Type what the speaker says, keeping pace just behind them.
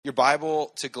Your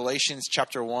Bible to Galatians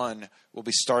chapter 1. We'll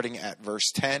be starting at verse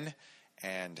 10,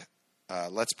 and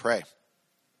let's pray.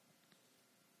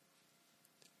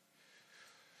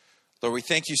 Lord, we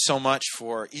thank you so much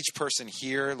for each person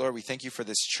here. Lord, we thank you for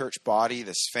this church body,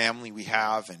 this family we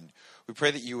have, and we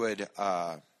pray that you would,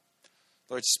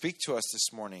 Lord, speak to us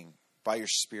this morning by your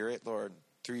Spirit, Lord,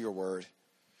 through your word,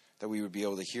 that we would be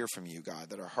able to hear from you,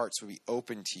 God, that our hearts would be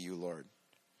open to you, Lord,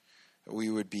 that we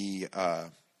would be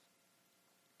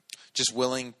just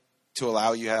willing to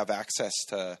allow you to have access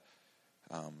to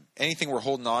anything we're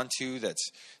holding on to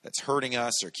that's hurting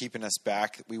us or keeping us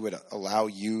back. That we would allow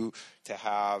you to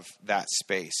have that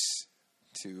space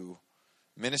to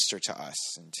minister to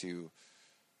us and to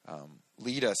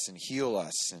lead us and heal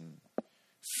us and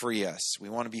free us. We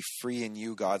want to be free in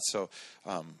you, God. So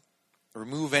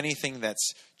remove anything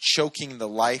that's choking the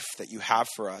life that you have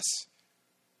for us.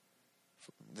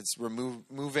 Let's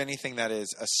remove anything that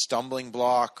is a stumbling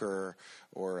block or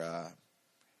I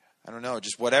don't know,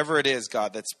 just whatever it is,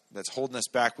 God, that's holding us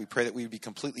back. We pray that we would be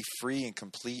completely free and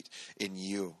complete in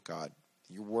you, God.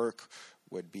 Your work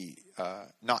would be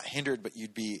not hindered, but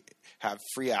you'd have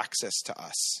free access to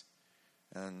us,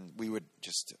 and we would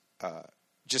just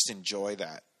enjoy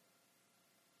that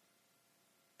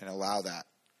and allow that.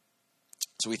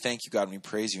 So we thank you, God, and we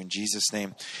praise you in Jesus'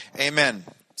 name. Amen.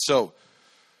 So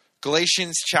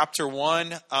Galatians chapter 1,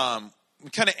 we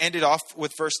kind of ended off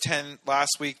with verse 10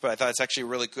 last week, but I thought it's actually a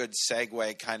really good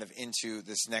segue kind of into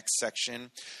this next section.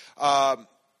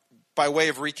 By way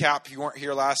of recap, if you weren't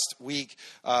here last week,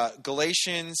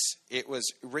 Galatians, it was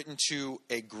written to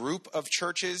a group of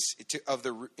churches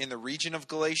in the region of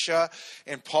Galatia,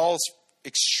 and Paul's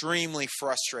extremely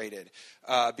frustrated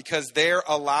because they're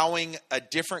allowing a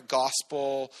different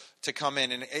gospel to come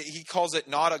in, and he calls it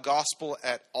not a gospel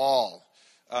at all.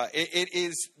 It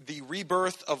is the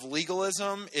rebirth of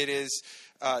legalism. It is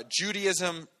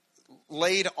Judaism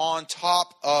laid on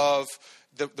top of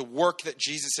the work that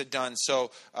Jesus had done.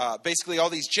 So basically all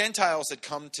these Gentiles had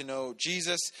come to know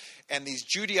Jesus, and these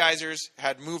Judaizers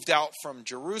had moved out from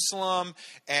Jerusalem,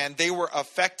 and they were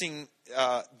affecting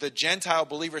the Gentile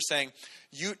believers, saying,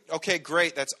 okay,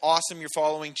 great, that's awesome, you're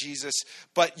following Jesus,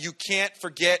 but you can't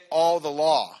forget all the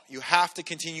law. You have to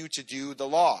continue to do the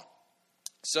law.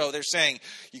 So they're saying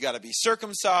you got to be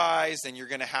circumcised, and you're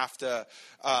going to have to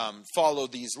follow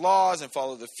these laws and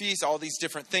follow the feasts, all these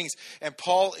different things. And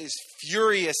Paul is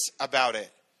furious about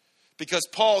it because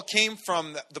Paul came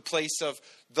from the place of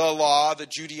the law, the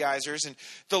Judaizers. And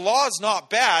the law is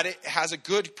not bad. It has a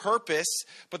good purpose,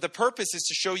 but the purpose is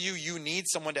to show you need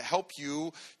someone to help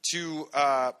you to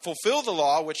fulfill the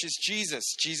law, which is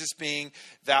Jesus being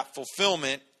that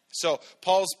fulfillment. So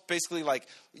Paul's basically like,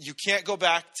 you can't go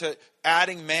back to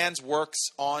adding man's works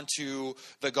onto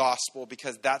the gospel,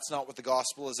 because that's not what the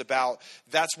gospel is about.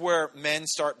 That's where men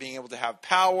start being able to have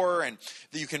power, and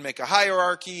that you can make a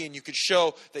hierarchy, and you could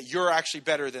show that you're actually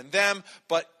better than them.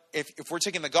 But if we're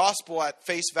taking the gospel at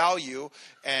face value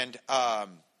and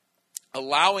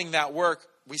allowing that work,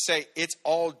 we say it's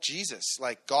all Jesus.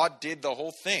 Like, God did the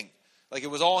whole thing. Like,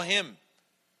 it was all him.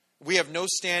 We have no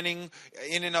standing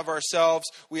in and of ourselves.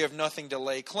 We have nothing to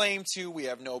lay claim to. We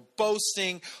have no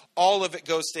boasting. All of it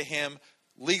goes to him.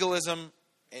 Legalism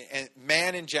and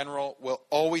man in general will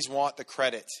always want the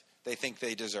credit they think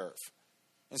they deserve.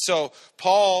 And so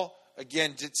Paul,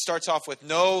 again, starts off with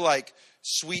no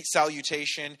sweet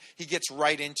salutation. He gets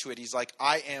right into it. He's like,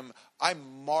 I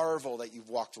marvel that you've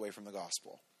walked away from the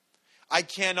gospel. I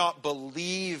cannot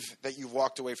believe that you've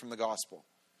walked away from the gospel.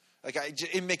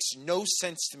 It makes no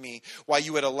sense to me why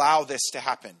you would allow this to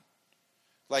happen.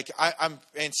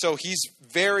 And so he's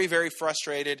very, very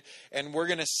frustrated, and we're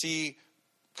going to see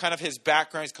kind of his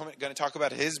background. He's going to talk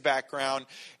about his background,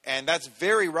 and that's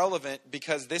very relevant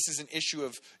because this is an issue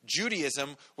of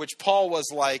Judaism, which Paul was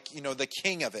the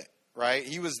king of it, right?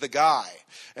 He was the guy.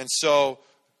 And so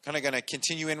kind of going to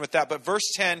continue in with that. But verse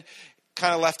 10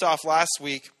 kind of left off last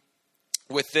week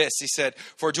with this. He said,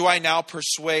 "For do I now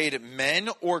persuade men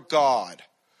or God?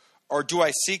 Or do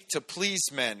I seek to please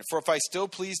men? For if I still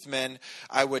pleased men,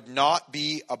 I would not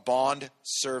be a bond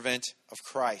servant of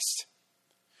Christ."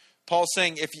 Paul's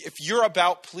saying if you're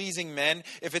about pleasing men,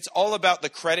 if it's all about the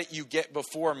credit you get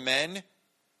before men,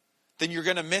 then you're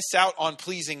going to miss out on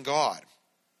pleasing God.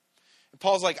 And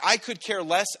Paul's like, I could care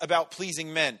less about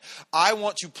pleasing men. I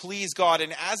want to please God.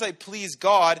 And as I please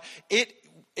God, it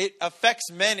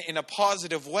affects men in a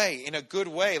positive way, in a good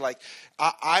way.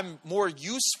 I'm more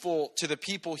useful to the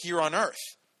people here on earth.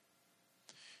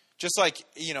 Just like,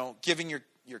 giving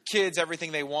your kids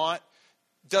everything they want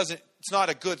it's not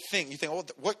a good thing. You think,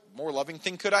 what more loving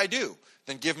thing could I do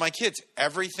than give my kids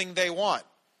everything they want?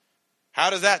 How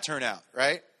does that turn out,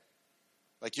 right?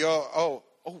 Like, oh,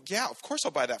 yeah, of course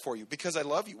I'll buy that for you because I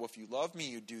love you. Well, if you love me,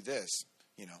 you do this,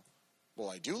 Well,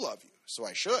 I do love you, so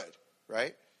I should,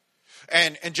 right?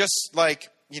 And just like,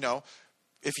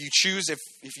 if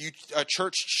a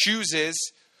church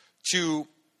chooses to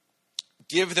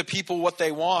give the people what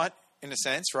they want, in a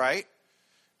sense, right?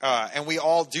 And we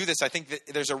all do this. I think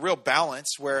that there's a real balance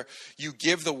where you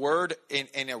give the word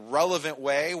in a relevant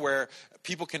way where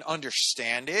people can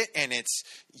understand it and it's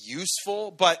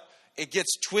useful, but it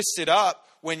gets twisted up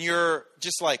when you're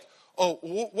just like, oh,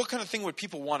 what kind of thing would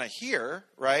people want to hear,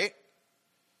 right?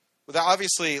 Well,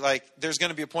 obviously, like, there's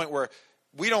going to be a point where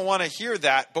we don't want to hear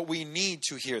that, but we need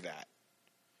to hear that.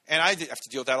 And I have to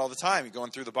deal with that all the time. You're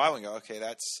going through the Bible and go, okay,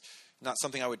 that's not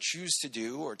something I would choose to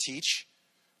do or teach,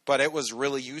 but it was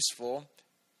really useful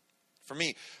for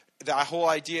me. The whole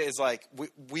idea is like,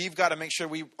 we've got to make sure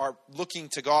we are looking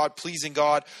to God, pleasing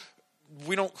God.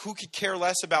 Who could care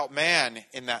less about man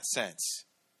in that sense?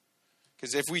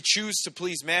 Because if we choose to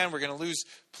please man, we're going to lose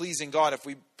pleasing God. If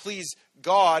we please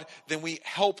God, then we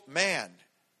help man.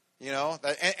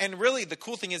 And really the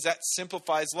cool thing is that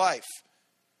simplifies life.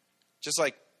 Just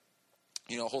like,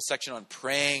 a whole section on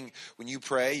praying. When you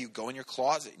pray, you go in your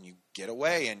closet and you get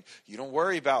away and you don't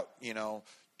worry about,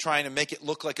 trying to make it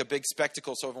look like a big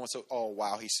spectacle so everyone says, oh,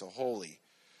 wow, he's so holy.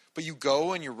 But you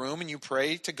go in your room and you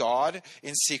pray to God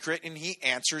in secret and he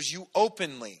answers you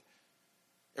openly.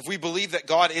 If we believe that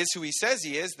God is who he says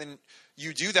he is, then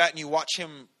you do that and you watch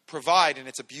him provide, and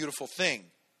it's a beautiful thing.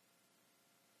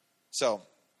 So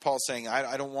Paul's saying,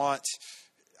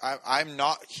 I'm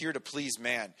not here to please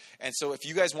man. And so if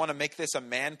you guys want to make this a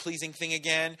man-pleasing thing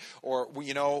again, or,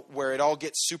 where it all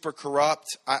gets super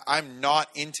corrupt, I'm not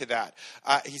into that.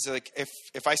 He's like,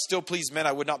 if I still please men,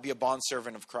 I would not be a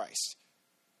bondservant of Christ.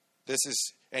 This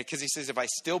is, because he says, if I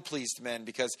still pleased men,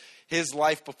 because his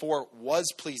life before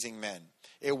was pleasing men.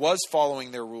 It was following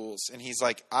their rules. And he's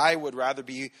like, I would rather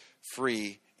be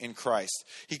free in Christ.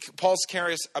 Paul's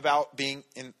curious about being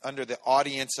under the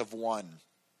audience of one.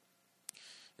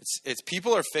 It's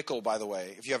people are fickle, by the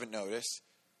way, if you haven't noticed.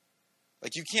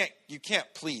 Like, you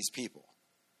can't please people.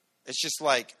 It's just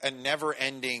like a never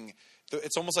ending.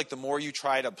 It's almost like the more you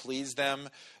try to please them,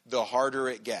 the harder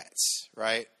it gets,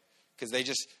 right? Because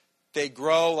they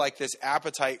grow like this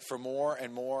appetite for more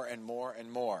and more and more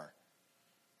and more.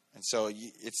 And so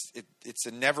it's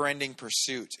a never-ending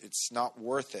pursuit. It's not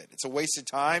worth it. It's a waste of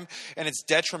time, and it's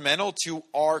detrimental to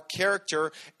our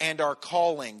character and our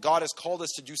calling. God has called us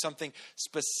to do something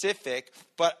specific,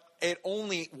 but it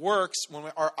only works when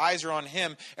our eyes are on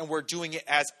him and we're doing it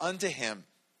as unto him.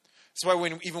 That's why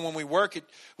even when we work,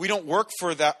 we don't work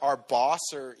for our boss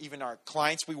or even our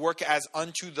clients. We work as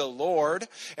unto the Lord,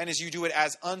 and as you do it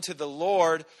as unto the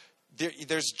Lord,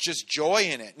 there's just joy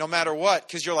in it, no matter what,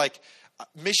 because you're like,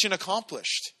 mission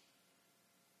accomplished.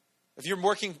 If you're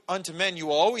working unto men, you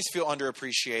will always feel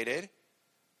underappreciated.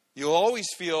 You'll always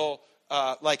feel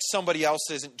like somebody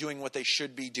else isn't doing what they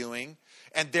should be doing,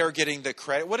 and they're getting the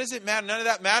credit. What does it matter? None of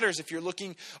that matters if you're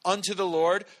looking unto the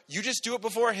Lord. You just do it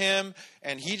before him,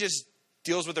 and he just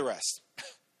deals with the rest.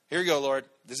 Here you go, Lord.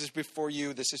 This is before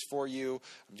you. This is for you.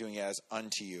 I'm doing it as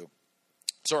unto you.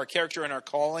 So our character and our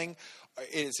calling,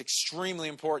 it is extremely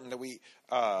important that we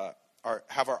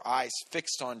have our eyes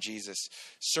fixed on Jesus,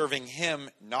 serving him,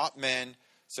 not men,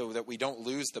 so that we don't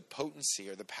lose the potency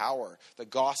or the power. The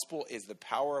gospel is the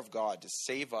power of God to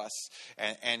save us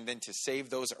and then to save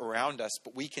those around us.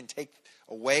 But we can take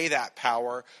away that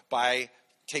power by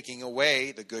taking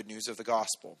away the good news of the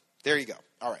gospel. There you go.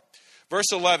 All right.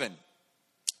 Verse 11.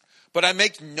 But I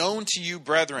make known to you,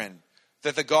 brethren,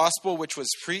 that the gospel which was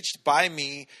preached by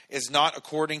me is not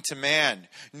according to man.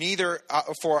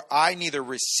 For I neither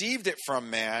received it from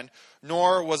man,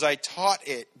 nor was I taught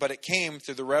it, but it came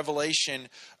through the revelation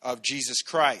of Jesus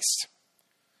Christ.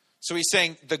 So he's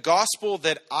saying the gospel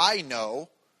that I know,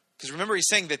 because remember he's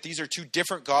saying that these are two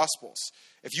different gospels.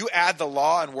 If you add the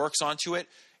law and works onto it,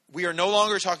 we are no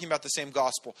longer talking about the same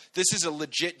gospel. This is a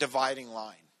legit dividing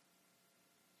line.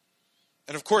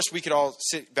 And of course, we could all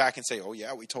sit back and say, oh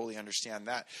yeah, we totally understand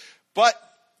that. But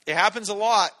it happens a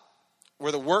lot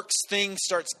where the works thing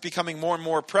starts becoming more and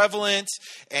more prevalent,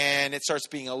 and it starts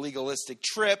being a legalistic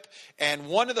trip. And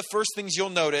one of the first things you'll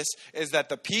notice is that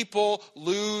the people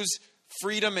lose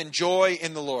freedom and joy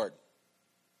in the Lord.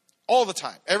 All the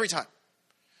time, every time.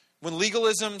 When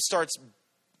legalism starts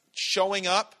showing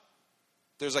up,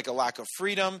 there's like a lack of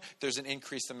freedom, there's an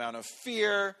increased amount of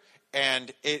fear,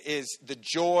 and the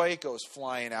joy goes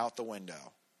flying out the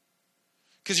window.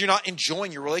 Because you're not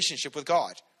enjoying your relationship with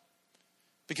God.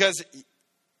 Because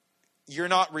you're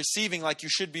not receiving like you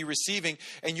should be receiving.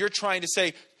 And you're trying to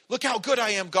say, Look how good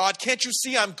I am, God. Can't you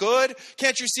see I'm good?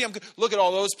 Can't you see I'm good? Look at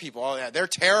all those people. Oh, yeah, they're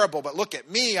terrible, but look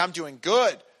at me. I'm doing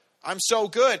good. I'm so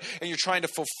good. And you're trying to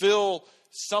fulfill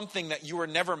something that you were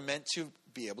never meant to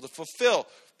be able to fulfill.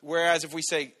 Whereas if we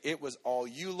say, it was all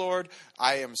you, Lord,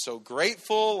 I am so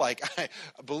grateful. Like,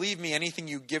 believe me, anything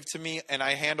you give to me and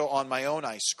I handle on my own,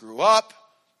 I screw up.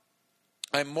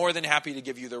 I'm more than happy to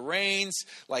give you the reins.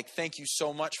 Like, thank you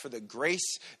so much for the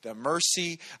grace, the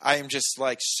mercy. I am just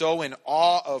like so in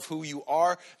awe of who you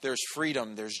are. There's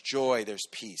freedom, there's joy, there's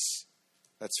peace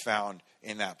that's found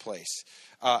in that place.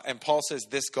 And Paul says,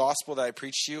 this gospel that I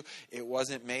preached to you, it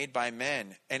wasn't made by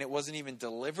men, and it wasn't even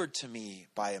delivered to me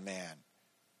by a man.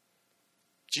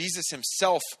 Jesus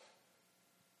himself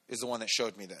is the one that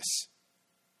showed me this.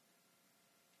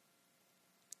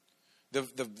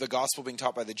 The gospel being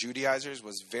taught by the Judaizers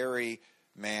was very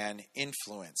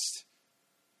man-influenced.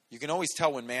 You can always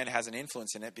tell when man has an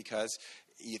influence in it because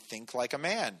you think like a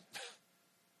man.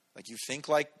 Like you think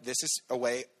like this is a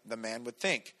way the man would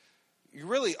think. You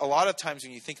really, a lot of times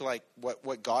when you think like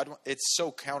what God, it's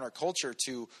so counterculture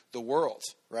to the world,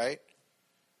 right?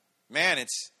 Man,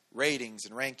 it's ratings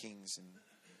and rankings and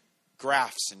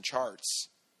graphs and charts.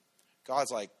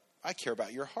 God's like, I care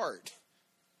about your heart.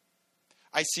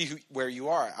 I see where you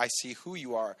are. I see who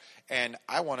you are. And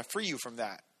I want to free you from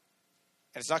that.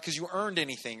 And it's not because you earned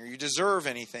anything or you deserve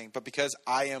anything, but because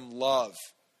I am love.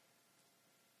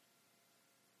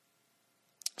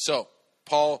 So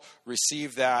Paul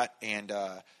received that, and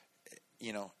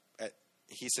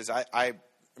he says, I'm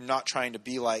not trying to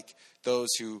be like those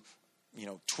who,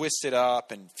 twist it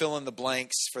up and fill in the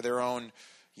blanks for their own,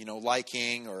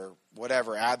 liking or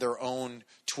whatever, add their own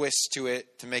twist to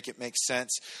it to make it make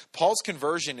sense. Paul's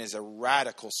conversion is a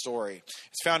radical story.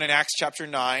 It's found in Acts chapter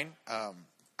 9.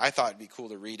 I thought it'd be cool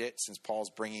to read it since Paul's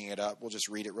bringing it up. We'll just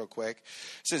read it real quick.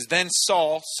 It says, then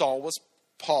Saul was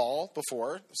Paul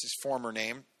before. It was his former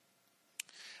name.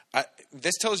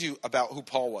 This tells you about who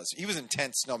Paul was. He was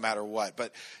intense no matter what.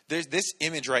 But there's this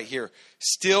image right here.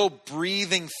 Still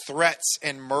breathing threats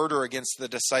and murder against the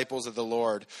disciples of the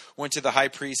Lord. Went to the high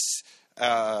priest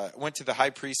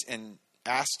and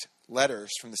asked letters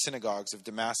from the synagogues of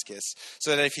Damascus,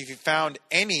 so that if he found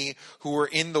any who were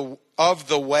of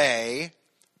the way,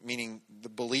 meaning the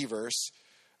believers,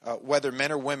 whether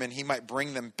men or women, he might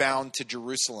bring them bound to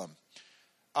Jerusalem.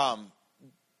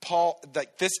 Paul,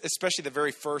 like this, especially the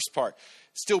very first part,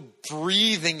 still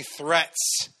breathing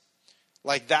threats.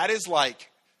 Like that is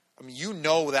like,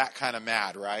 that kind of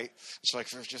mad, right? It's like,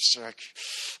 they're just like,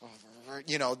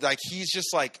 like he's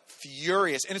just like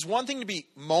furious. And it's one thing to be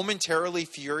momentarily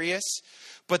furious,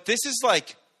 but this is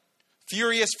like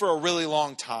furious for a really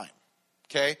long time.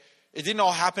 Okay. It didn't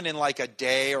all happen in like a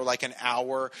day or like an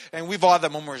hour. And we've all had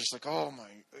that moment where it's just like, oh my,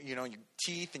 your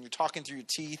teeth, and you're talking through your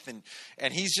teeth,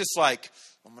 and he's just like,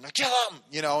 I'm going to kill him,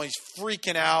 and he's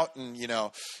freaking out and,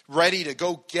 ready to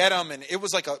go get him. And it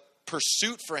was like a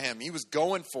pursuit for him. He was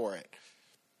going for it.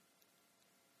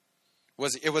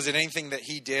 Was it anything that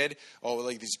he did? Oh,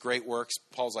 like these great works.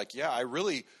 Paul's like, yeah, I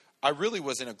really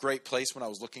was in a great place when I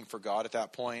was looking for God at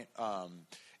that point.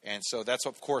 And so that's,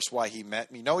 of course, why he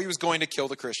met me. No, he was going to kill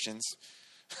the Christians.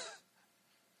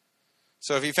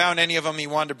 So if he found any of them, he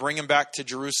wanted to bring him back to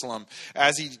Jerusalem.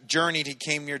 As he journeyed, he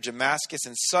came near Damascus,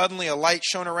 and suddenly a light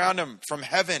shone around him from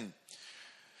heaven.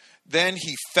 Then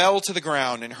he fell to the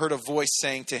ground and heard a voice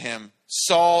saying to him,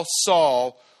 Saul,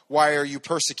 Saul, why are you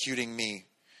persecuting me?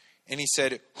 And he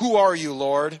said, who are you,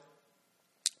 Lord?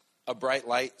 A bright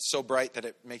light, so bright that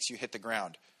it makes you hit the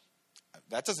ground.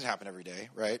 That doesn't happen every day,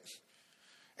 right?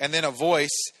 And then a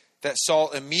voice that Saul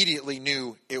immediately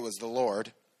knew it was the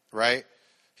Lord, right?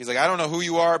 He's like, I don't know who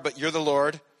you are, but you're the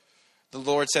Lord. The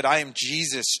Lord said, I am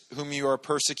Jesus, whom you are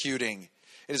persecuting.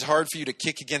 It is hard for you to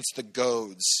kick against the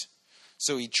goads.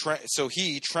 So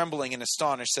he, trembling and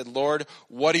astonished, said, Lord,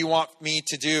 what do you want me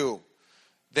to do?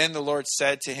 Then the Lord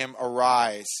said to him,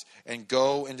 arise and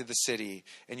go into the city,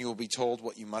 and you will be told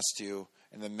what you must do.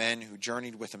 And the men who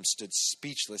journeyed with him stood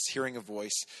speechless, hearing a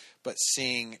voice, but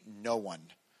seeing no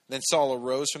one. Then Saul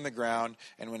arose from the ground,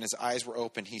 and when his eyes were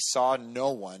open, he saw no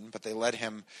one, but they led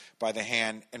him by the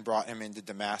hand and brought him into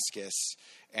Damascus.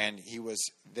 And he was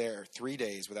there 3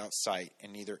 days without sight,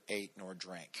 and neither ate nor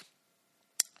drank.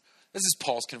 This is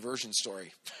Paul's conversion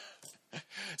story.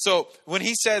 So when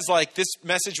he says, like, this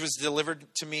message was delivered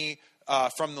to me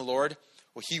from the Lord,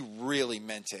 well, he really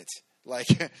meant it.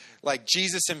 Like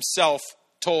Jesus himself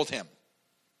told him.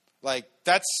 Like,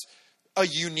 that's a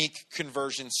unique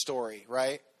conversion story,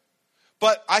 right?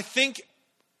 But I think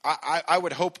I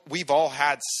would hope we've all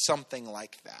had something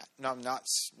like that. Not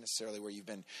necessarily where you've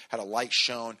had a light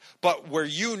shown, but where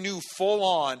you knew full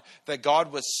on that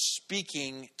God was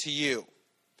speaking to you.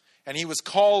 And he was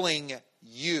calling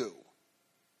you.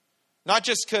 Not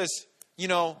just because,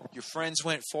 your friends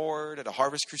went forward at a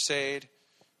Harvest Crusade.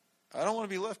 I don't want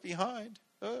to be left behind.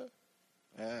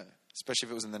 Especially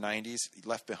if it was in the 90s.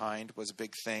 Left behind was a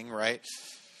big thing, right?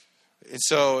 And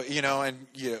so,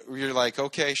 you're like,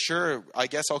 okay, sure, I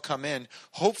guess I'll come in.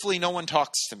 Hopefully no one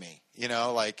talks to me,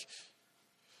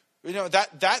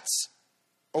 that's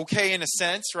okay in a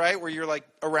sense, right? Where you're like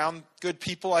around good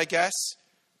people, I guess.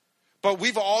 But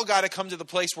we've all got to come to the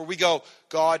place where we go,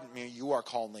 God, you are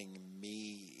calling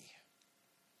me.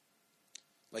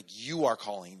 Like you are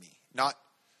calling me. Not,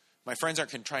 my friends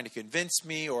aren't trying to convince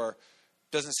me, or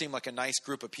doesn't seem like a nice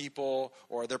group of people,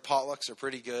 or their potlucks are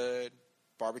pretty good.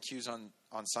 Barbecues on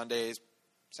Sundays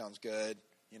sounds good.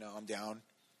 I'm down.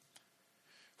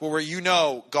 Well,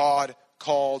 where God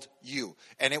called you.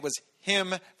 And it was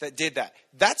him that did that.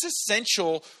 That's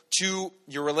essential to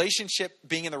your relationship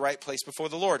being in the right place before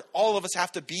the Lord. All of us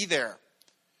have to be there.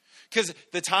 Because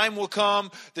the time will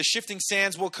come, the shifting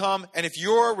sands will come, and if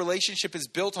your relationship is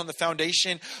built on the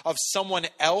foundation of someone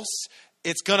else,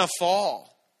 it's going to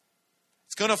fall.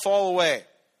 It's going to fall away.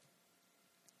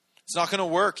 It's not going to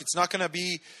work. It's not going to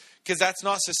be, because that's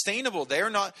not sustainable.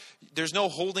 There's no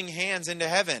holding hands into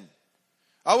heaven.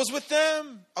 I was with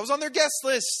them. I was on their guest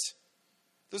list.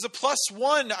 There's a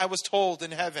 +1, I was told,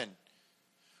 in heaven.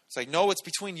 It's like, no, it's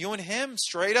between you and him,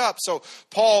 straight up. So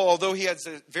Paul, although he has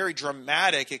a very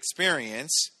dramatic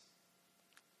experience,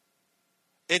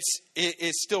 it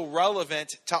is still relevant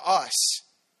to us.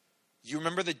 You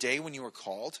remember the day when you were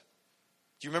called?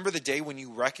 Do you remember the day when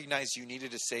you recognized you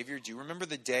needed a Savior? Do you remember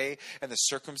the day and the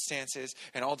circumstances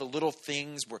and all the little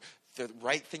things where the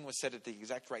right thing was said at the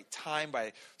exact right time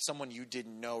by someone you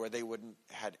didn't know, or they wouldn't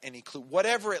had any clue?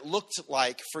 Whatever it looked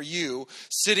like for you,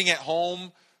 sitting at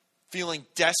home, feeling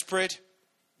desperate,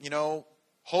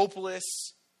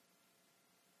 hopeless,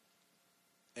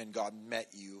 and God met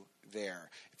you there.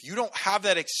 If you don't have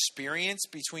that experience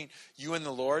between you and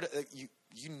the Lord,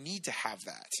 you need to have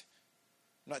that.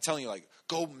 I'm not telling you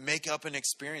go make up an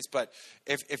experience, but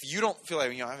if you don't feel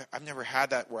like, I've never had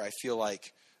that where I feel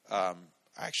like I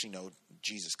actually know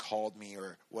Jesus called me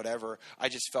or whatever. I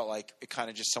just felt like it kind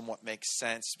of just somewhat makes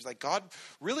sense. It's like, God,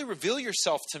 really reveal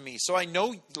yourself to me so I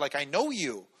know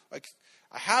you. Like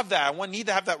I have that. I need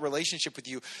to have that relationship with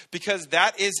you, because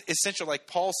that is essential. Like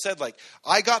Paul said,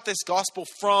 I got this gospel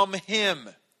from him.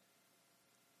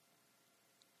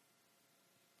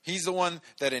 He's the one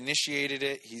that initiated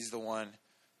it. He's the one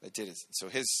that did it. So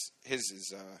his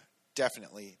is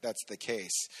definitely, that's the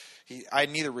case. I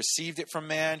neither received it from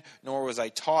man, nor was I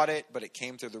taught it, but it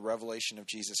came through the revelation of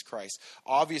Jesus Christ.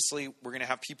 Obviously, we're going to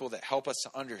have people that help us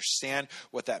to understand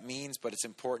what that means, but it's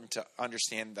important to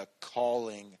understand the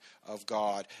calling of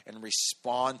God and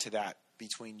respond to that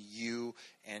between you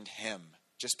and him.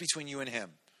 Just between you and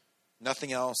him.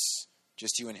 Nothing else,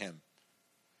 just you and him.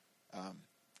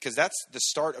 Because that's the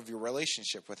start of your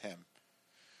relationship with him.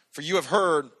 For you have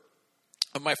heard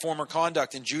of my former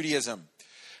conduct in Judaism,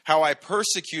 how I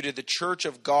persecuted the church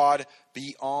of God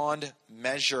beyond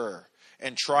measure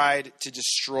and tried to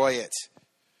destroy it.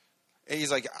 And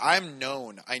he's like, I'm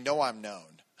known. I know I'm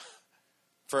known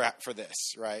for this,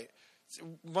 right?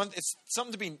 It's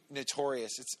something to be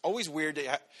notorious. It's always weird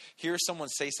to hear someone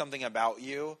say something about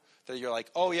you that you're like,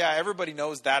 oh yeah, everybody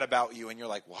knows that about you. And you're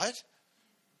like, what?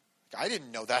 I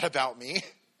didn't know that about me.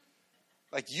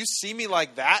 Like, you see me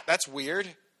like that? That's weird.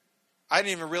 I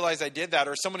didn't even realize I did that.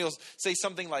 Or somebody will say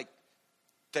something like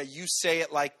that, you say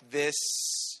it like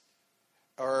this,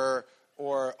 or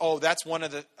oh, that's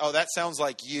that sounds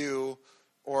like you,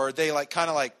 or they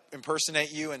kind of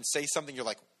impersonate you and say something. You're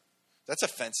like, that's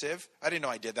offensive. I didn't know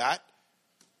I did that.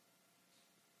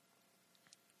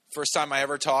 First time I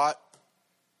ever taught,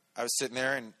 I was sitting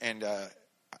there and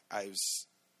I was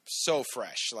so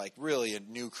fresh, really a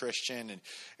new Christian, and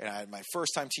I had my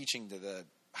first time teaching to the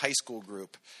high school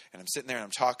group, and I'm sitting there and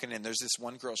I'm talking, and there's this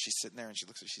one girl, she's sitting there and she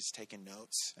looks like she's taking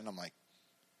notes, and I'm like,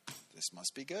 this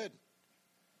must be good.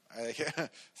 I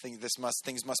think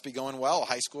things must be going well.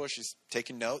 High school, she's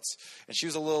taking notes, and she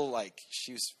was a little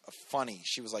she was funny.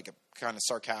 She was a kind of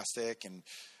sarcastic, and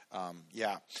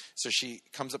yeah. So she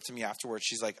comes up to me afterwards.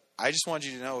 She's like, I just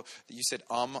wanted you to know that you said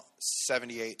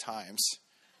 78 times.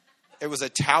 It was a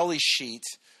tally sheet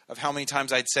of how many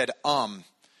times I'd said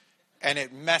and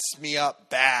it messed me up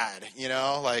bad,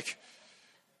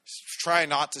 try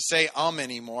not to say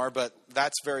anymore, but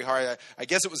that's very hard. I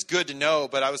guess it was good to know,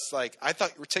 but I was like, I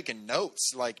thought you were taking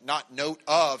notes, like not note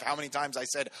of how many times I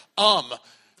said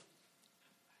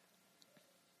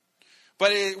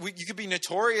But you could be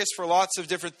notorious for lots of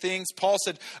different things. Paul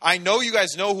said, I know you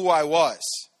guys know who I was.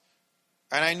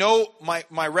 And I know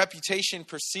my reputation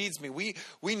precedes me.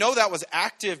 We know that was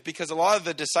active because a lot of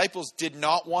the disciples did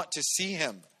not want to see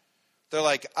him. They're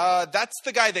like, that's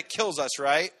the guy that kills us,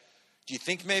 right? Do you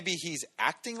think maybe he's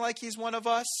acting like he's one of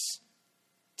us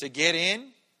to get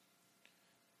in?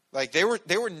 Like they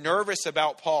were nervous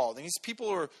about Paul. These people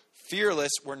who are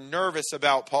fearless were nervous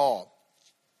about Paul.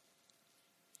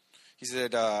 He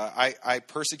said, I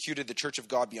persecuted the church of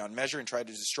God beyond measure and tried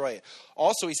to destroy it.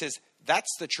 Also, he says, that's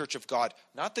the church of God,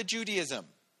 not the Judaism.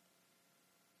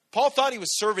 Paul thought he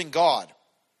was serving God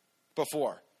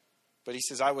before. But he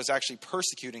says, I was actually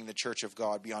persecuting the church of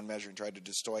God beyond measure and tried to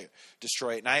destroy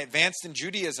it. And I advanced in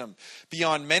Judaism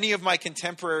beyond many of my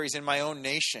contemporaries in my own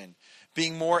nation,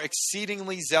 being more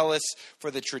exceedingly zealous for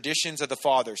the traditions of the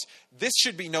fathers. This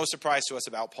should be no surprise to us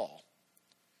about Paul,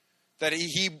 that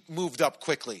he moved up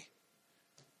quickly.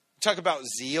 Talk about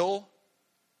zeal.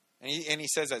 And he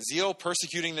says that zeal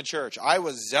persecuting the church. I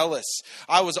was zealous.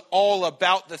 I was all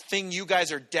about the thing you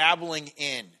guys are dabbling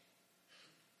in.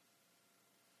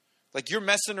 Like you're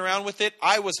messing around with it.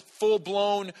 I was full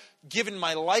blown giving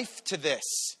my life to this.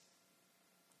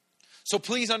 So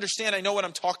please understand, I know what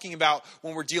I'm talking about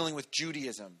when we're dealing with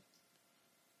Judaism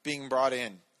being brought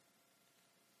in.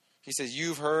 He says,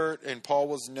 you've heard, and Paul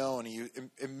was known.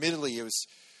 Admittedly,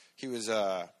 he was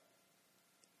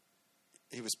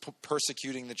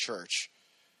persecuting the church.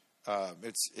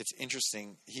 It's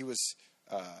interesting. He was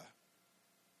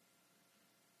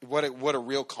what a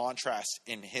real contrast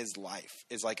in his life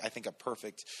is like. I think a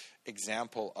perfect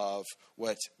example of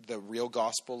what the real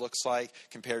gospel looks like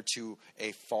compared to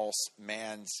a false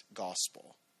man's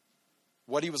gospel.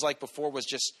 What he was like before was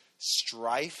just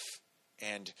strife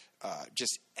and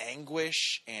just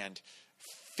anguish and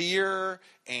fear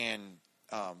and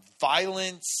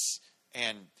violence,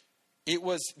 and it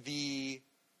was the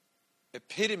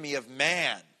epitome of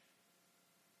man.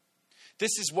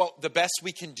 This is what the best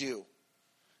we can do.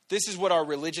 This is what our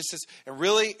religious is. And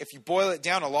really, if you boil it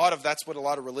down, that's what a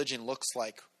lot of religion looks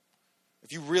like.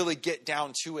 If you really get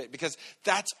down to it, because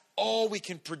that's all we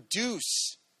can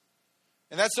produce.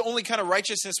 And that's the only kind of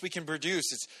righteousness we can produce.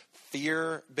 It's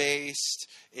fear-based.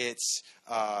 It's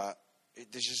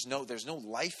there's no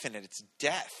life in it. It's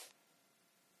death.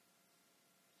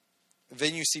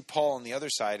 Then you see Paul on the other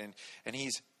side, and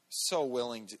he's so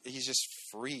willing to, he's just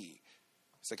free.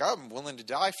 He's like, I'm willing to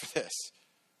die for this.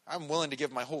 I'm willing to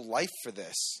give my whole life for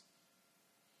this.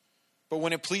 But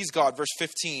when it pleased God, verse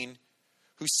 15,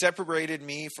 who separated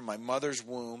me from my mother's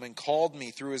womb and called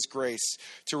me through his grace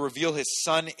to reveal his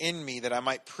Son in me that I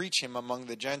might preach him among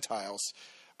the Gentiles,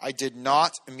 I did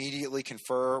not immediately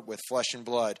confer with flesh and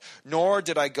blood, nor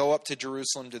did I go up to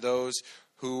Jerusalem to those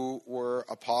who were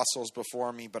apostles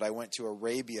before me, but I went to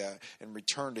Arabia and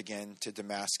returned again to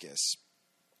Damascus.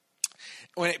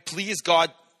 When it pleased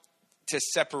God to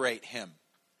separate him,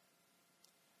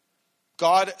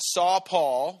 God saw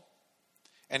Paul,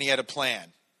 and he had a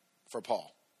plan for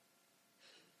Paul.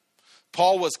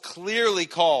 Paul was clearly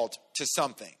called to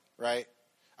something, right?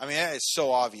 I mean, that is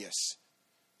so obvious.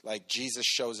 Like Jesus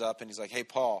shows up and he's like, hey,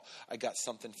 Paul, I got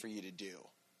something for you to do.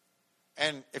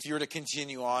 And if you were to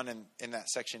continue on in that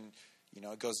section,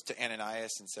 it goes to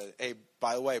Ananias and says, hey,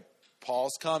 by the way,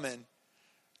 Paul's coming,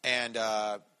 and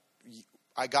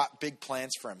I got big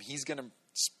plans for him. He's going to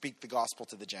speak the gospel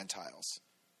to the Gentiles.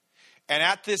 And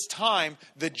at this time,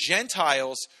 the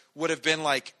Gentiles would have been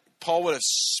like, Paul would have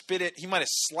spit it. He might have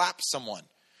slapped someone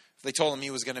if they told him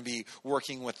he was going to be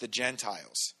working with the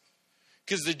Gentiles.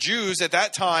 Because the Jews at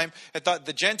that time had thought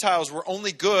the Gentiles were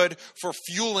only good for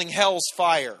fueling hell's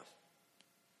fire.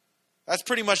 That's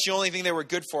pretty much the only thing they were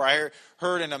good for. I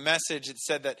heard in a message it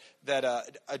said that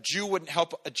a Jew wouldn't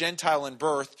help a Gentile in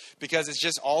birth because it's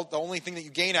just the only thing that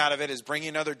you gain out of it is bringing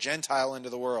another Gentile into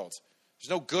the world. There's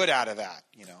no good out of that,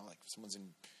 like if someone's in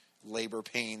labor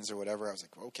pains or whatever. I was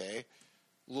like, okay,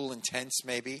 a little intense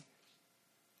maybe.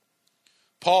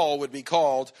 Paul would be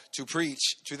called to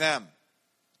preach to them.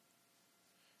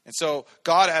 And so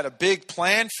God had a big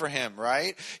plan for him,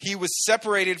 right? He was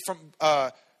separated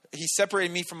he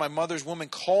separated me from my mother's womb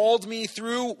and called me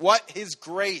through what? His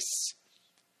grace.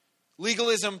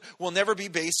 Legalism will never be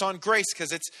based on grace because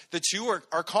the two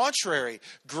are contrary.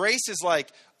 Grace is like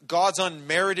God's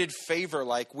unmerited favor.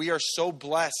 Like we are so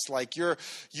blessed. Like you're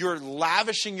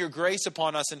lavishing your grace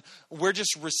upon us and we're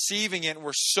just receiving it and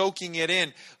we're soaking it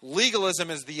in. Legalism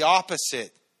is the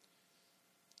opposite.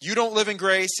 You don't live in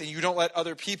grace, and you don't let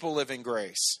other people live in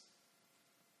grace.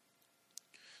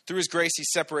 Through his grace, he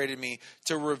separated me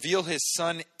to reveal his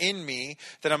Son in me,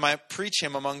 that I might preach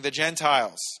him among the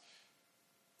Gentiles.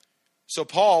 So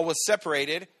Paul was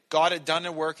separated. God had done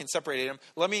a work and separated him.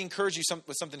 Let me encourage you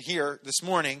with something here this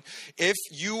morning. If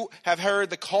you have heard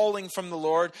the calling from the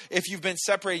Lord, if you've been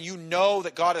separated, you know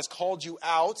that God has called you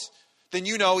out, then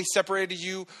you know he separated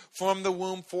you from the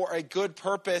womb for a good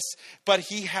purpose, but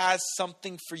he has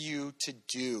something for you to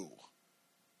do.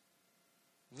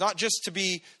 Not just to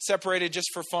be separated just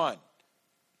for fun,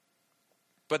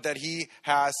 but that he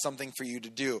has something for you to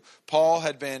do. Paul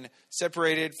had been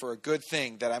separated for a good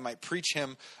thing, that I might preach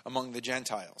him among the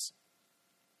Gentiles.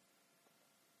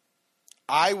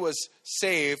 I was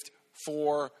saved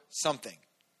for something.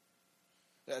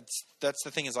 That's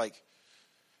the thing, is like,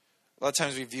 a lot of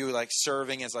times we view like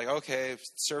serving as like, okay,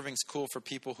 serving's cool for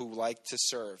people who like to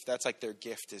serve. That's like their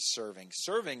gift is serving.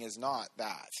 Serving is not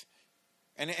that.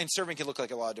 And serving can look like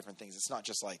a lot of different things. It's not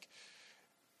just like,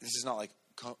 this is not like,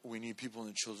 we need people in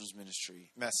the children's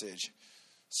ministry message.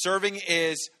 Serving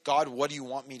is, God, what do you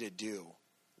want me to do?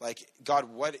 Like,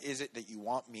 God, what is it that you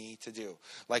want me to do?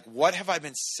 Like, what have I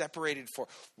been separated for?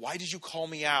 Why did you call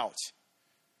me out?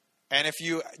 And if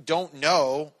you don't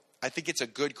know, I think it's a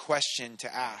good question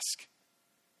to ask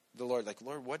the Lord. Like,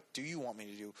 Lord, what do you want me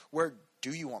to do? Where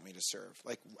do you want me to serve?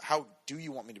 Like, how do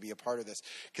you want me to be a part of this?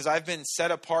 Because I've been set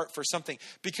apart for something.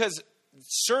 Because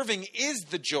serving is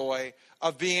the joy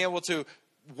of being able to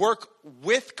work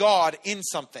with God in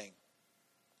something.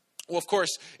 Well, of course,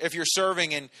 if you're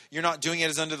serving and you're not doing it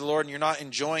as unto the Lord, and you're not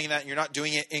enjoying that, and you're not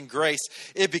doing it in grace,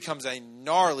 it becomes a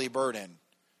gnarly burden.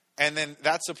 And then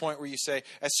that's the point where you say,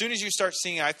 as soon as you start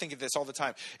seeing, I think of this all the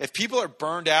time, if people are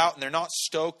burned out and they're not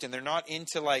stoked and they're not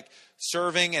into like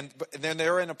serving, and then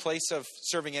they're in a place of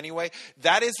serving anyway,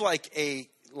 that is like a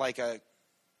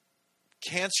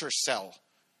cancer cell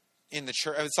in the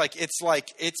church.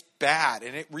 It's bad,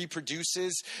 and it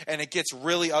reproduces, and it gets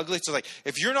really ugly. So like,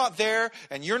 if you're not there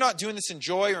and you're not doing this in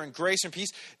joy or in grace and peace,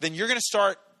 then you're going to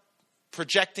start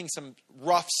projecting some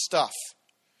rough stuff.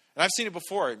 And I've seen it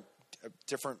before in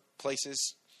different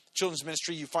places. Children's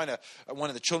ministry, you find one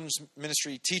of the children's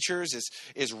ministry teachers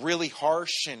is really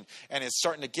harsh and is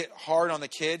starting to get hard on the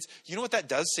kids. You know what that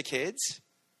does to kids?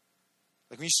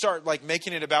 Like when you start like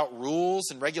making it about rules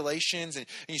and regulations, and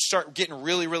you start getting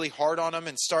really, really hard on them,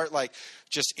 and start like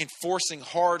just enforcing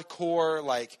hardcore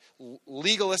like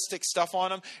legalistic stuff on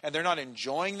them, and they're not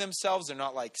enjoying themselves. They're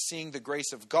not like seeing the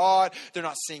grace of God. They're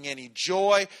not seeing any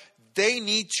joy. They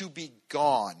need to be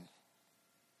gone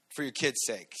for your kids'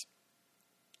 sake.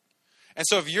 And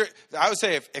so I would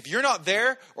say if you're not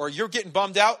there or you're getting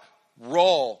bummed out,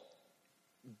 roll.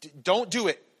 Don't do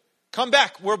it. Come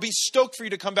back. We'll be stoked for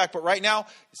you to come back. But right now,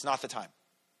 it's not the time.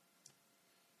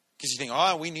 Because you think,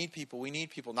 oh, we need people. We need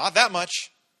people. Not that much.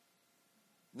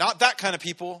 Not that kind of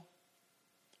people.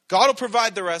 God will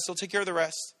provide the rest. He'll take care of the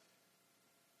rest.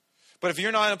 But if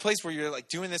you're not in a place where you're like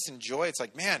doing this in joy, it's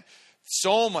like, man,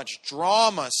 so much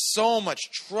drama, so much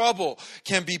trouble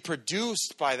can be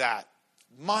produced by that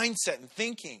mindset and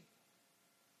thinking.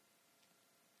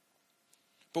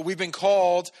 But we've been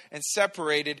called and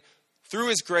separated through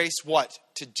his grace, what?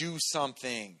 To do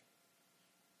something.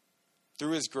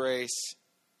 Through his grace,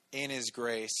 in his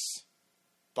grace,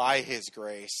 by his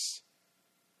grace,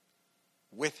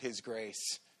 with his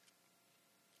grace.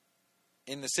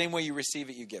 In the same way you receive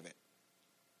it, you give it.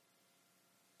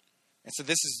 And so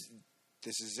this is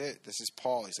it. This is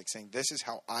Paul. He's like saying, this is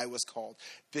how I was called.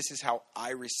 This is how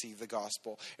I receive the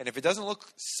gospel. And if it doesn't look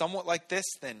somewhat like this,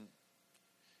 then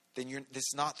this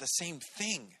is not the same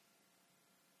thing.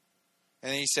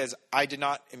 And then he says, I did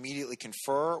not immediately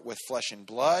confer with flesh and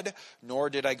blood, nor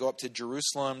did I go up to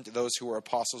Jerusalem to those who were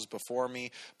apostles before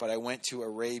me, but I went to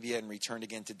Arabia and returned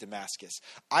again to Damascus.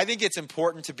 I think it's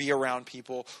important to be around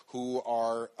people who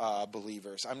are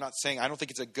believers. I don't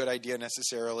think it's a good idea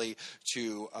necessarily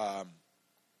to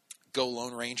go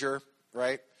Lone Ranger,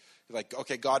 right? Like,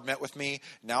 okay, God met with me.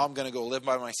 Now I'm going to go live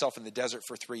by myself in the desert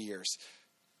for 3 years.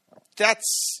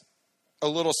 That's a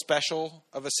little special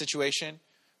of a situation.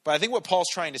 But I think what Paul's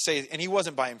trying to say, and he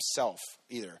wasn't by himself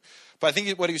either, but I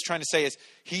think what he was trying to say is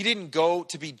he didn't go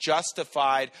to be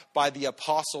justified by the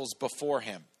apostles before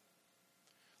him.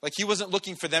 Like he wasn't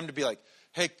looking for them to be like,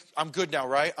 hey, I'm good now,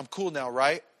 right? I'm cool now,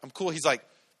 right? I'm cool.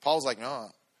 Paul's like, no,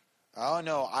 oh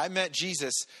no, I met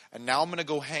Jesus and now I'm going to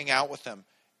go hang out with him.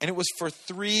 And it was for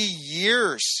 3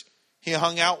 years he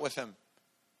hung out with him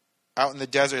out in the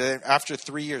desert. And after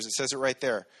 3 years, it says it right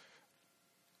there.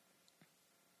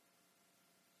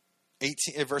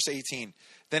 verse 18.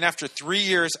 Then after 3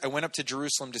 years, I went up to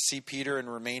Jerusalem to see Peter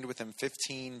and remained with him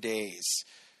 15 days.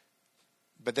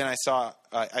 But then I saw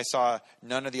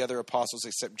none of the other apostles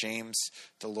except James,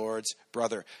 the Lord's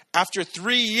brother. After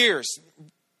 3 years,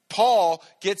 Paul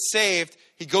gets saved.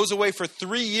 He goes away for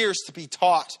 3 years to be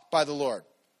taught by the Lord.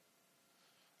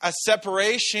 A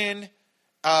separation,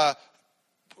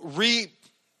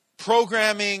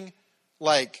 reprogramming,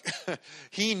 like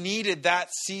he needed that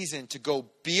season to go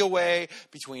be away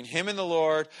between him and the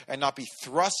Lord and not be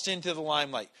thrust into the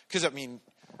limelight. Because, I mean,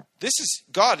 this is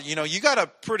God, you got a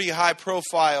pretty high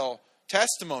profile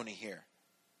testimony here.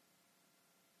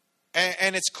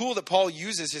 And it's cool that Paul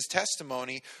uses his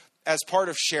testimony as part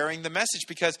of sharing the message,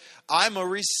 because I'm a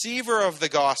receiver of the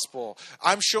gospel.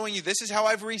 I'm showing you this is how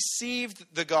I've received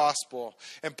the gospel.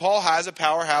 And Paul has a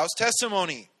powerhouse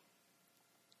testimony.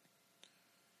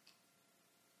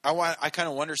 I kind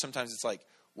of wonder sometimes, it's like,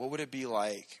 what would it be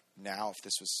like now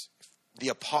if the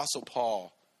Apostle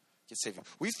Paul gets saved?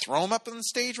 We'd throw him up on the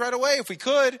stage right away if we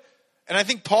could. And I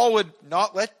think Paul would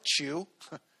not let you.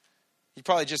 He'd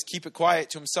probably just keep it quiet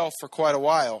to himself for quite a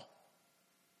while.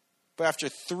 But after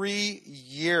 3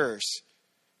 years,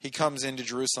 he comes into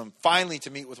Jerusalem, finally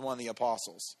to meet with one of the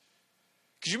apostles.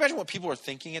 Could you imagine what people are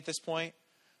thinking at this point?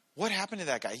 What happened to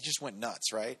that guy? He just went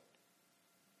nuts, right?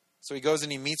 So he goes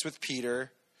and he meets with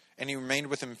Peter, and he remained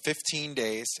with him 15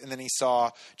 days, and then he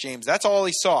saw James. That's all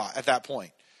he saw at that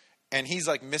point. And he's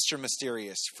like Mr.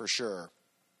 Mysterious for sure.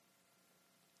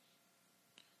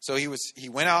 So he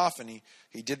went off and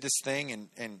he did this thing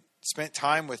and spent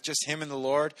time with just him and the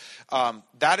Lord.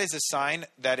 That is a sign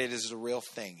that it is a real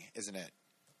thing, isn't it?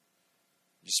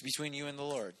 Just between you and the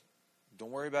Lord. Don't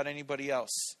worry about anybody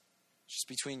else. Just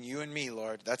between you and me,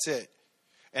 Lord. That's it.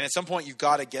 And at some point, you've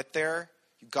got to get there.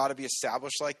 You've got to be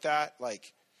established like that.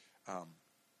 Like, I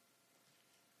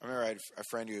remember I had a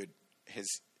friend who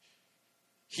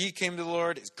he came to the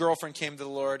Lord, his girlfriend came to the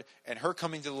Lord, and her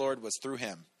coming to the Lord was through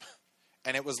him.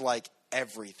 And it was like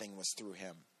everything was through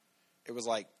him. It was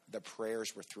like the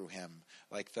prayers were through him.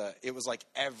 It was like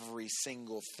every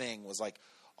single thing was like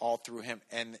all through him.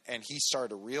 And he started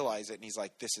to realize it, and he's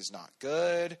like, this is not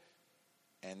good.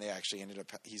 And they actually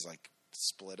he's like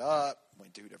split up,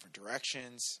 went two different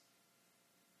directions.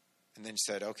 And then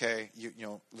said, okay,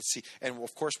 let's see. And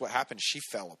of course what happened, she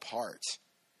fell apart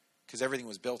because everything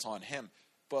was built on him.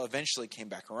 But eventually came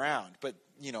back around. But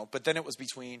then it was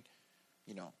between,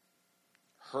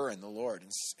 her and the Lord.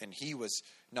 And he was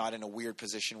not in a weird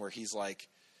position where he's like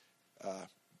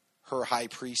her high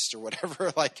priest or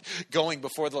whatever, like going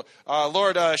before the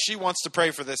Lord. She wants to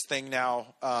pray for this thing now.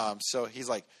 So he's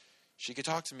like, she could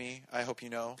talk to me. I hope you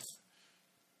know.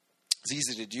 It's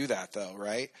easy to do that though,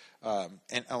 right?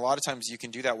 And a lot of times you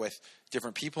can do that with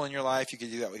different people in your life. You can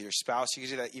do that with your spouse. You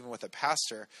can do that even with a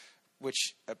pastor,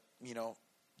 which,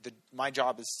 my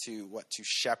job is to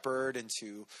shepherd and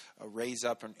to raise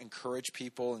up and encourage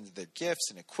people and their gifts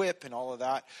and equip and all of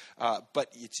that. But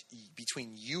it's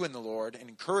between you and the Lord, and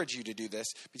encourage you to do this,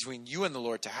 between you and the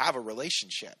Lord, to have a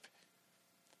relationship.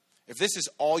 If this is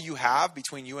all you have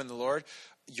between you and the Lord,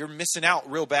 you're missing out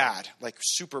real bad, like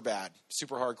super bad,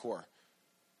 super hardcore.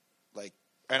 Like,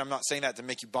 and I'm not saying that to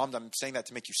make you bummed. I'm saying that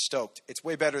to make you stoked. It's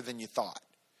way better than you thought.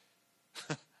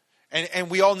 and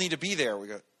we all need to be there. We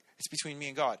go, it's between me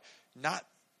and God, not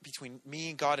between me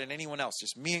and God and anyone else.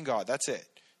 Just me and God. That's it.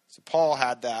 So Paul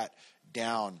had that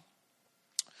down.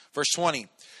 Verse 20.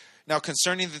 Now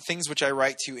concerning the things which I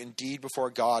write to you, indeed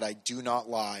before God, I do not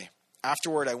lie.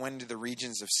 Afterward, I went into the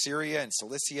regions of Syria and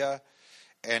Cilicia,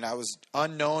 and I was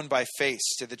unknown by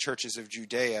face to the churches of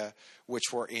Judea,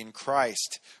 which were in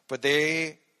Christ. But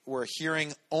they were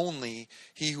hearing only,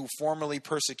 he who formerly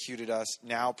persecuted us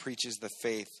now preaches the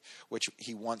faith which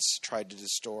he once tried to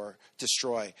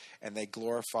destroy, and they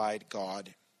glorified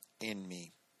God in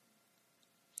me.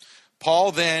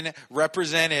 Paul then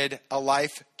represented a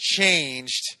life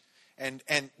changed, and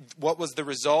what was the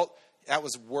result? That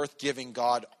was worth giving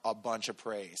God a bunch of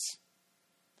praise.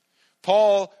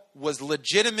 Paul was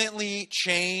legitimately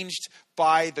changed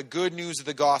by the good news of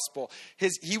the gospel.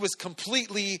 He was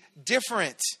completely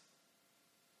different.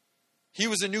 He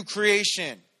was a new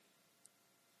creation.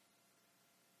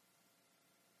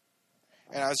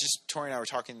 And Tori and I were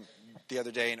talking the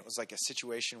other day, and it was like a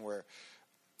situation where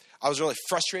I was really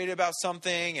frustrated about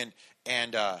something,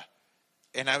 and I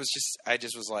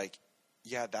just was like,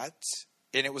 yeah,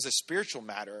 and it was a spiritual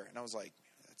matter, and I was like,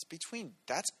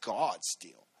 that's God's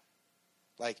deal.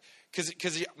 Like,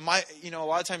 because a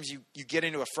lot of times you get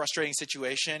into a frustrating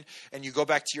situation and you go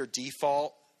back to your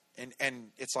default, and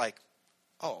it's like,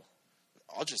 oh,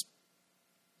 I'll just,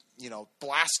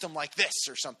 blast them like this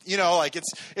or something. Like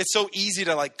it's so easy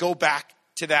to like go back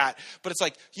to that. But it's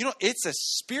like, it's a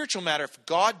spiritual matter. If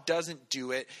God doesn't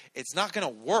do it, it's not going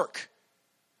to work.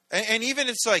 And even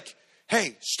it's like,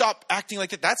 hey, stop acting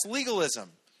like that. That's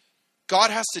legalism. God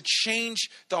has to change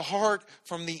the heart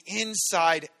from the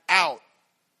inside out.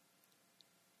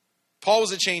 Paul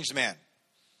was a changed man.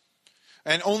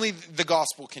 And only the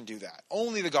gospel can do that.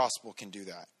 Only the gospel can do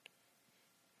that.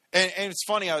 And it's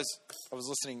funny, I was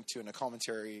listening to a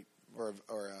commentary or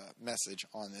a message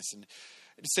on this, and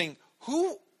it's saying,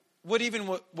 who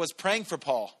was praying for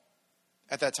Paul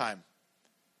at that time?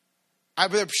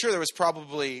 I'm sure there was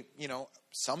probably,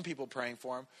 some people praying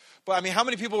for him. But I mean, how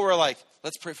many people were like,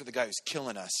 let's pray for the guy who's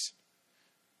killing us?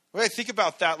 Well, I think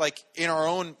about that like in our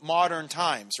own modern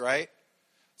times, right?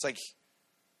 It's like,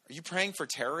 are you praying for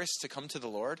terrorists to come to the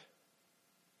Lord?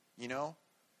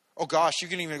 Oh gosh, you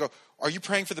can even go, are you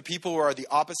praying for the people who are the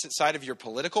opposite side of your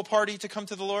political party to come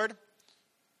to the Lord?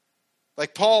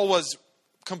 Like Paul was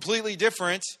completely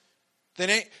different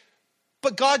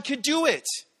but God could do it.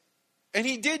 And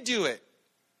he did do it.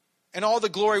 And all the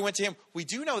glory went to him. We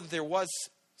do know that there was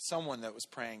someone that was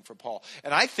praying for Paul.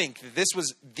 And I think that this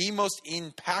was the most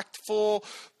impactful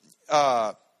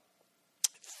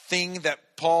thing that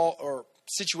Paul, or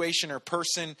situation or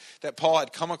person that Paul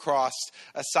had come across,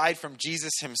 aside from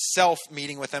Jesus himself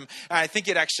meeting with him. And I think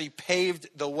it actually paved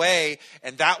the way,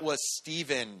 and that was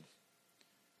Stephen.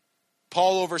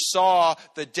 Paul oversaw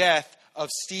the death of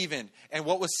Stephen. And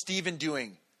what was Stephen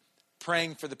doing?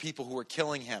 Praying for the people who were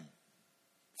killing him.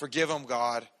 Forgive them,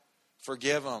 God.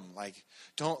 Forgive them.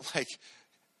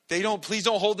 Please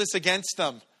don't hold this against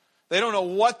them. They don't know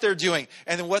what they're doing.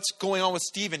 And then what's going on with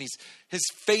Stephen? His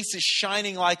face is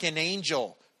shining like an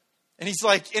angel. And he's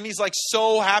like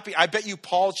so happy. I bet you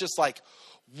Paul's just like,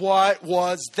 what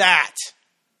was that?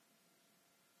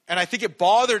 And I think it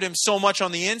bothered him so much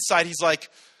on the inside. He's like,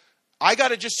 I got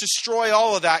to just destroy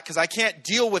all of that because I can't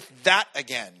deal with that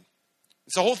again.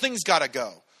 So the whole thing's got to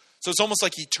go. So it's almost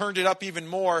like he turned it up even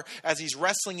more as he's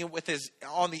wrestling it with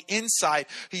on the inside.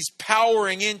 He's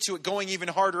powering into it, going even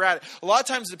harder at it. A lot of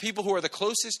times the people who are the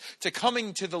closest to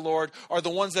coming to the Lord are the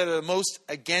ones that are the most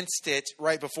against it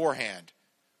right beforehand.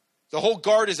 The whole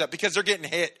guard is up because they're getting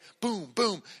hit. Boom,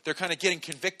 boom. They're kind of getting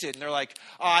convicted. And they're like,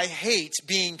 I hate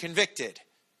being convicted.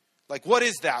 Like, what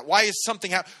is that? Why is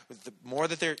something happening? The more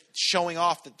that they're showing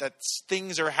off that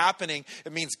things are happening,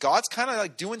 it means God's kind of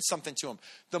like doing something to them.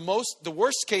 The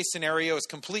worst case scenario is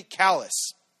complete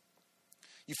callous.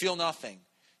 You feel nothing.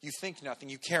 You think nothing.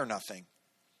 You care nothing.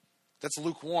 That's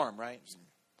lukewarm, right?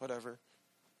 Whatever.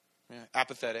 Yeah,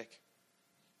 apathetic.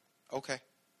 Okay.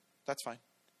 That's fine.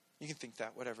 You can think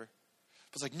that, whatever.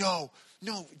 But it's like, no,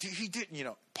 he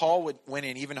didn't. Paul went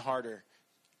in even harder.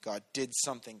 God did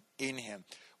something in him.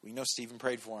 We know Stephen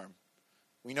prayed for him.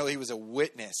 We know he was a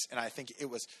witness, and I think it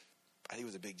was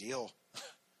a big deal.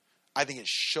 I think it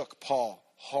shook Paul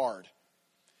hard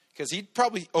because he'd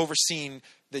probably overseen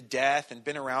the death and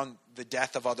been around the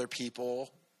death of other people.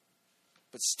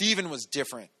 But Stephen was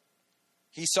different.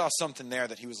 He saw something there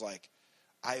that he was like,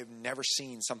 I have never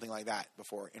seen something like that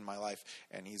before in my life.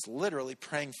 And he's literally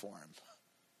praying for him.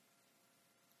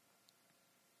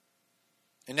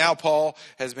 And now Paul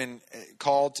has been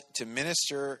called to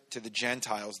minister to the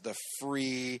Gentiles, the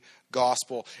free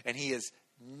gospel. And he is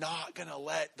not going to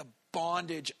let the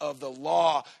bondage of the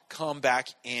law come back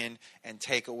in and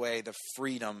take away the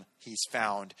freedom he's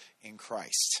found in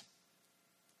Christ.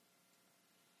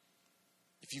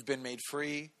 If you've been made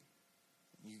free,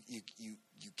 you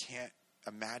can't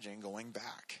imagine going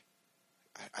back.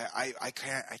 I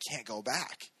can't go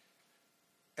back.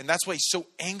 And that's why he's so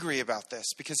angry about this,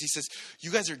 because he says,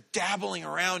 you guys are dabbling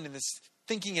around in this,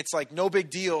 thinking it's like no big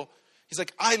deal. He's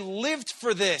like, I lived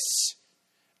for this,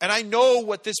 and I know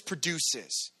what this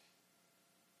produces.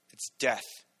 It's death.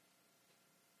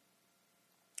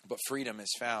 But freedom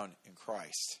is found in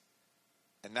Christ.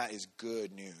 And that is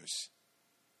good news.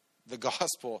 The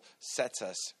gospel sets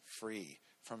us free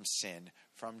from sin,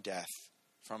 from death,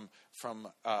 from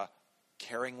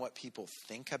caring what people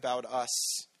think about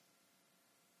us.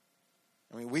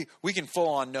 I mean, we can full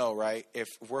on know, right? If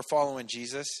we're following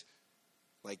Jesus,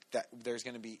 like that, there's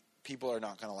going to be people are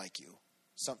not going to like you.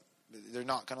 They're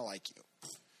not going to like you.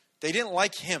 They didn't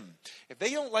like him. If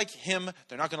they don't like him,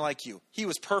 they're not going to like you. He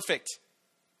was perfect.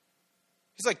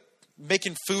 He's like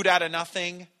making food out of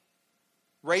nothing,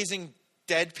 raising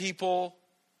dead people,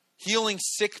 healing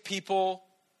sick people,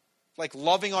 like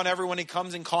loving on everyone he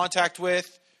comes in contact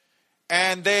with,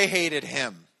 and they hated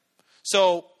him.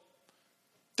 So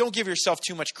don't give yourself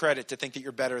too much credit to think that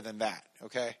you're better than that,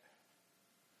 okay?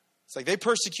 It's like they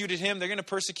persecuted him, they're going to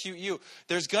persecute you.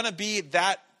 There's going to be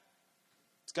that.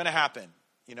 It's going to happen.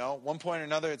 One point or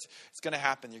another, it's going to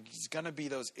happen. There's going to be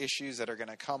those issues that are going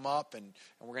to come up, and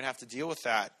we're going to have to deal with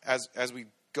that as we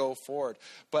go forward.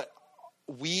 But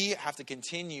we have to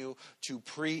continue to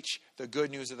preach the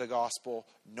good news of the gospel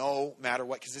no matter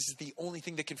what, because this is the only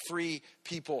thing that can free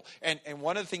people. And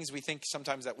one of the things we think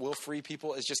sometimes that will free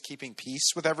people is just keeping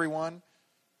peace with everyone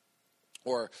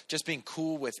or just being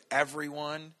cool with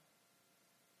everyone.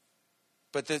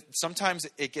 But sometimes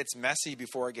it gets messy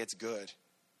before it gets good.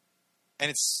 And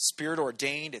it's spirit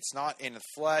ordained. It's not in the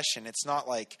flesh, and it's not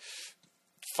like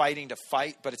fighting to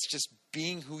fight, but it's just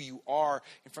being who you are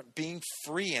in front, being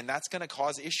free, and that's going to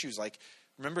cause issues. Like,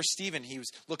 remember Stephen, he was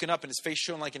looking up and his face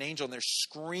shone like an angel, and they're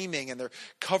screaming and they're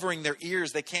covering their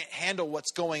ears. They can't handle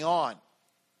what's going on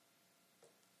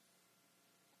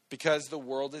because the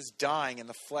world is dying and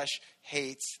the flesh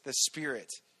hates the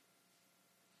spirit.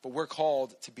 But we're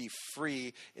called to be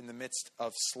free in the midst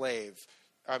of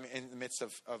in the midst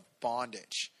of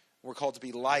bondage. We're called to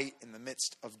be light in the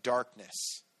midst of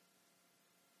darkness.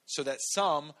 So that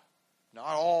some, not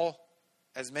all,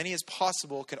 as many as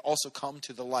possible, could also come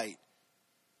to the light,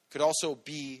 could also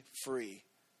be free.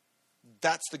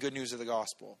 That's the good news of the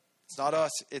gospel. It's not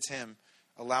us, it's him,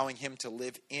 allowing him to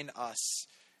live in us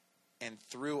and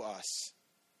through us.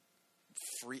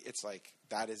 Free. It's like,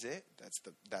 that is it.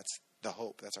 That's the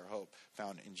hope. That's our hope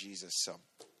found in Jesus. So,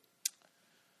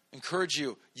 encourage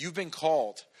you. You've been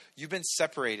called. You've been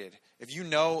separated. If you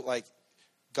know,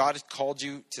 God has called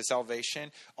you to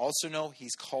salvation, also know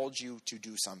he's called you to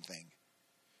do something.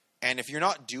 And if you're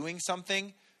not doing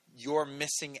something, you're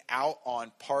missing out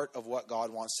on part of what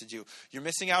God wants to do.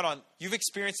 You've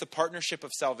experienced the partnership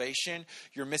of salvation.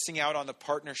 You're missing out on the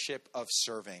partnership of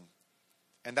serving.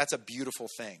 And that's a beautiful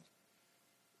thing.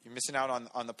 You're missing out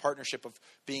on the partnership of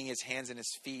being his hands and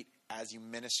his feet as you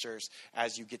ministers,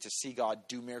 as you get to see God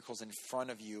do miracles in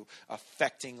front of you,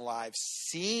 affecting lives,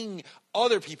 seeing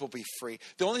other people be free.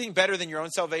 The only thing better than your own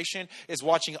salvation is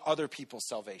watching other people's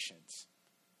salvations.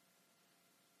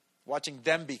 Watching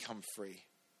them become free.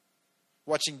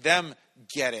 Watching them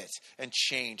get it and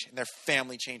change, and their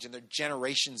family change, and their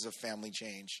generations of family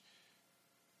change.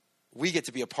 We get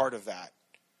to be a part of that.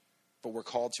 But we're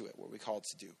called to it. What are we called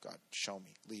to do? God, show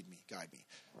me, lead me, guide me.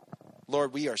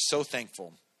 Lord, we are so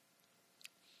thankful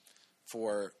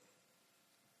for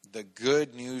the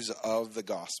good news of the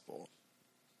gospel.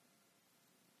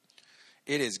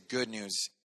 It is good news.